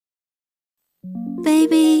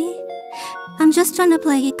Baby, I'm just trying to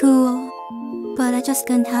play it cool, but I just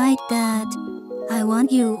can't hide that I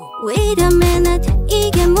want you. Wait a minute,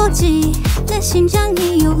 이게 뭐지? 내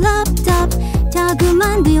심장이 your laptop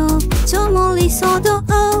자꾸만 들려 저 멀리서도.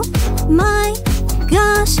 Oh my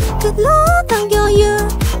gosh, 끌어당겨 you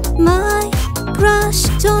my crush.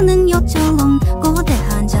 저는 여처럼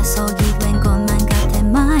거대한 자석이 된 것만 같아.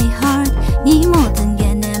 My heart 네 모든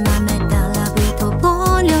게 내 맘에 달라붙어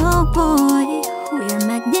버려 boy. We're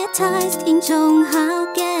magnetized.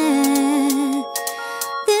 인정할게.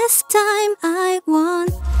 This time I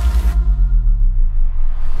want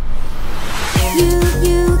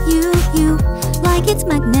you like it's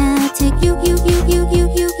magnetic. You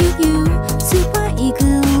super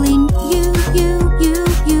eagling.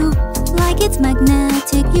 You like it's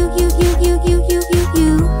magnetic. You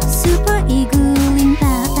super eagling.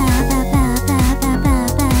 Ba ba ba ba ba ba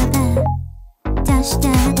ba ba. Dash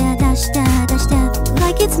da da dash da dash da.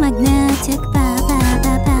 Like it's magnetic. Ba ba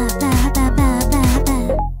ba ba ba ba ba ba ba.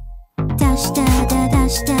 Dash da da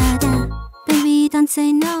dash da da. Baby, don't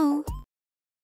say no.